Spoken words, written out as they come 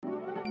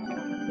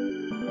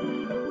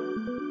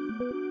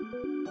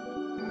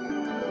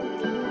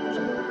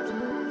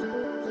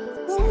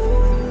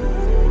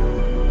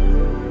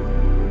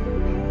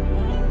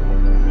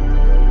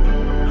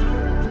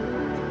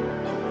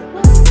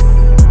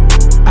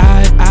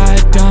I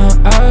don't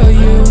owe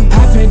you.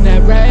 Hop in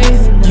that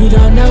wraith, you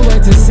don't know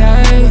what to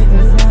say.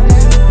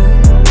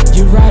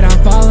 You right,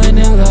 I'm falling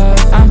in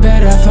love. I'm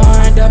better far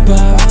and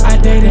above. I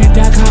dated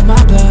that, caught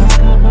my bluff.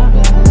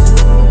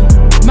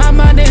 My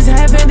mind is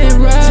having it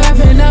rough.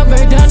 Driving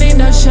over, don't need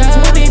no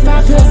shove.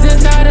 25 pills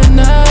is not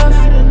enough.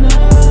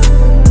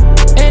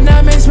 And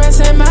I'm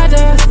expressing my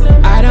death.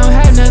 I don't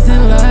have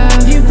nothing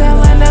left. You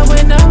fell in love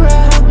with no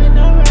rough.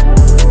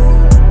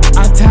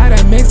 I'm tired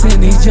of mixing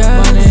these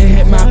drugs. Wanna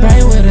hit my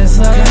brain with a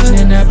slug.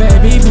 Catching that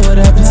baby, pull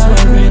the plug.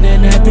 Swerving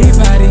in that big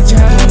body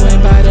truck.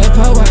 Going by the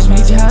pole, watch me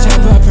jump.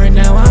 Jump up her,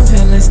 now I'm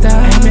feeling stuck.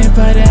 Aiming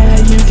for the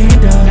head, you can't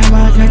do.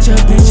 Now I got your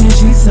bitch and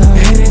she so.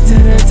 Headed to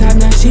the top,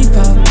 now she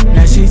fall.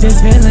 Now she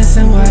just feeling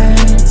some way.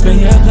 Spin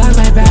your block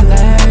like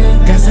ballet.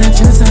 Got some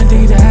chips on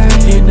D-Day.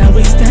 You know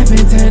we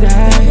stepping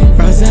today.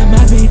 Frozen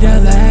might be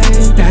delayed.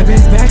 Stab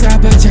his back, I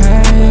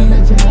betray.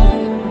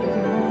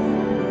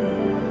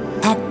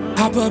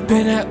 Hop up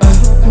in that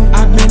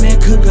I'm in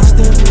that cougar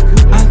still.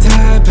 I'm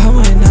tired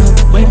pulling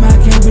up. Wait, my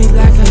can we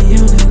like a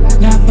unit.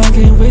 Not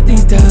fucking with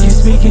these dubs. You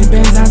speaking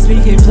Benz, I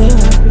speaking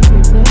fluent.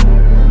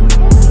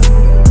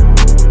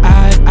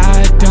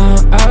 I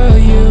don't owe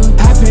you.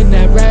 Hop in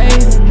that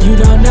wraith, you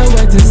don't know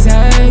what to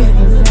say.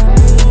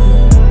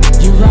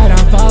 You right,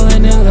 I'm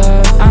falling in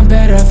love. I'm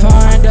better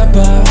far and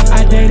above.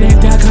 I dated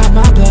that, caught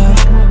my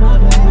bluff.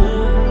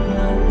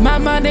 My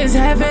mind is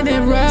having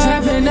it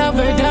rough. Driving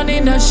over, don't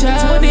need no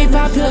shove.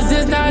 25 pills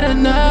is not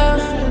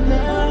enough.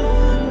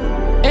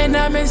 And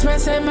I'm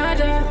expressing my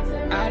death.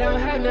 I don't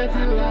have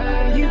nothing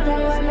left. You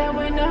fell in love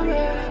with no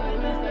rough.